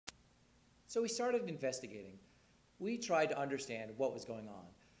So we started investigating. We tried to understand what was going on.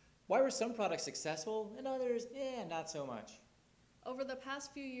 Why were some products successful and others, not so much? Over the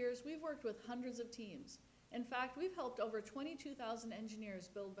past few years, we've worked with hundreds of teams. In fact, we've helped over 22,000 engineers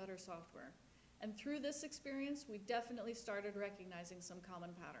build better software. And through this experience, we definitely started recognizing some common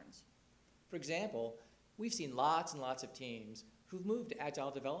patterns. For example, we've seen lots and lots of teams who've moved to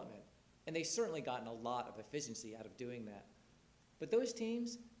agile development, and they've certainly gotten a lot of efficiency out of doing that. But those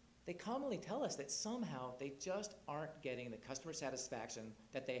teams, they commonly tell us that somehow they just aren't getting the customer satisfaction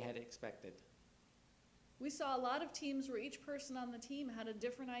that they had expected. We saw a lot of teams where each person on the team had a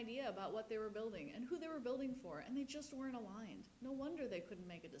different idea about what they were building and who they were building for, and they just weren't aligned. No wonder they couldn't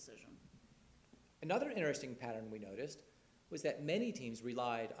make a decision. Another interesting pattern we noticed was that many teams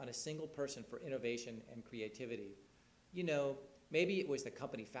relied on a single person for innovation and creativity. You know, maybe it was the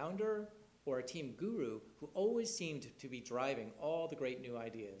company founder or a team guru who always seemed to be driving all the great new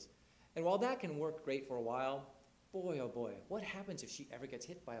ideas. And while that can work great for a while, boy oh boy, what happens if she ever gets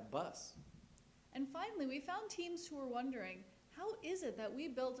hit by a bus? And finally, we found teams who were wondering, how is it that we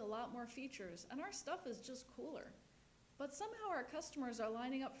built a lot more features and our stuff is just cooler? But somehow our customers are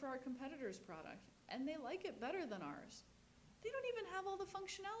lining up for our competitor's product, and they like it better than ours. They don't even have all the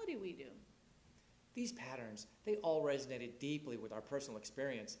functionality we do. These patterns, they all resonated deeply with our personal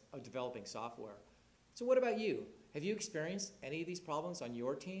experience of developing software. So what about you? Have you experienced any of these problems on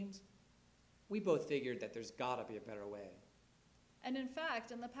your teams? We both figured that there's gotta be a better way. And in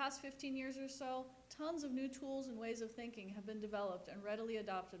fact, in the past 15 years or so, tons of new tools and ways of thinking have been developed and readily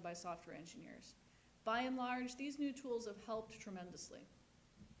adopted by software engineers. By and large, these new tools have helped tremendously.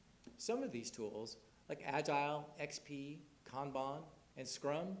 Some of these tools, like Agile, XP, Kanban, and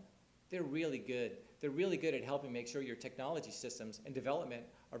Scrum, they're really good. They're really good at helping make sure your technology systems and development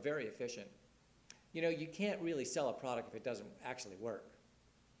are very efficient. You know, you can't really sell a product if it doesn't actually work.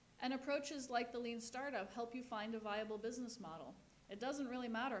 And approaches like the Lean Startup help you find a viable business model. It doesn't really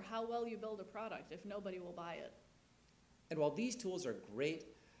matter how well you build a product if nobody will buy it. And while these tools are great,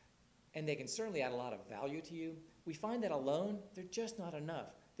 and they can certainly add a lot of value to you, we find that alone, they're just not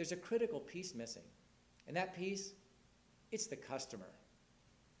enough. There's a critical piece missing. And that piece, it's the customer.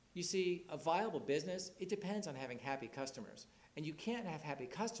 You see, a viable business, it depends on having happy customers. And you can't have happy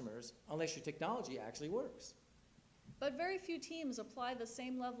customers unless your technology actually works. But very few teams apply the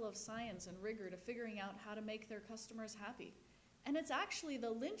same level of science and rigor to figuring out how to make their customers happy. And it's actually the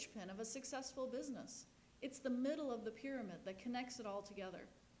linchpin of a successful business. It's the middle of the pyramid that connects it all together.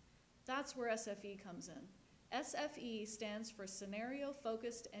 That's where SFE comes in. SFE stands for Scenario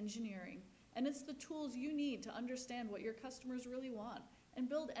Focused Engineering, and it's the tools you need to understand what your customers really want and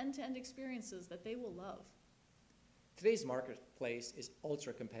build end-to-end experiences that they will love. Today's marketplace is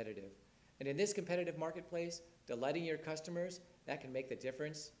ultra competitive. And in this competitive marketplace, delighting your customers, that can make the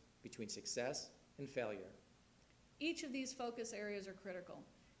difference between success and failure. Each of these focus areas are critical.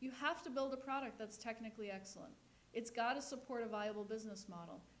 You have to build a product that's technically excellent. It's got to support a viable business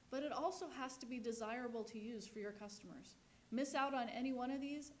model, but it also has to be desirable to use for your customers. Miss out on any one of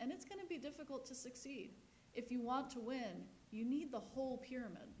these, and it's going to be difficult to succeed. If you want to win, you need the whole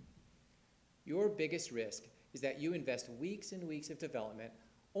pyramid. Your biggest risk is that you invest weeks and weeks of development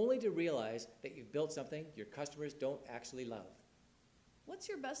only to realize that you've built something your customers don't actually love. What's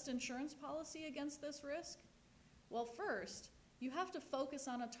your best insurance policy against this risk? Well, first, you have to focus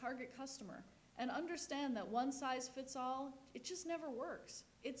on a target customer and understand that one size fits all, it just never works.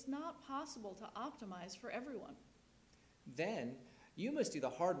 It's not possible to optimize for everyone. Then, you must do the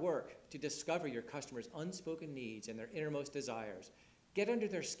hard work to discover your customers' unspoken needs and their innermost desires. Get under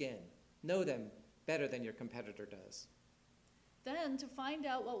their skin. Know them better than your competitor does. Then, to find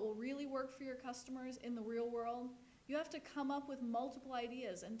out what will really work for your customers in the real world, you have to come up with multiple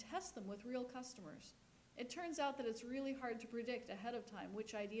ideas and test them with real customers. It turns out that it's really hard to predict ahead of time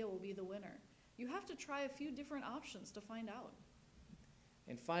which idea will be the winner. You have to try a few different options to find out.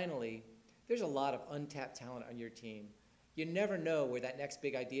 And finally, there's a lot of untapped talent on your team. You never know where that next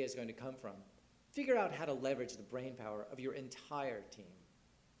big idea is going to come from. Figure out how to leverage the brainpower of your entire team.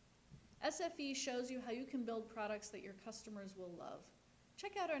 SFE shows you how you can build products that your customers will love.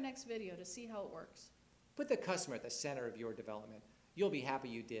 Check out our next video to see how it works. Put the customer at the center of your development. You'll be happy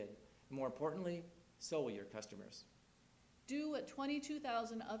you did. And more importantly, so will your customers. Do what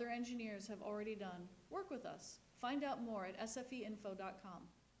 22,000 other engineers have already done. Work with us. Find out more at sfeinfo.com.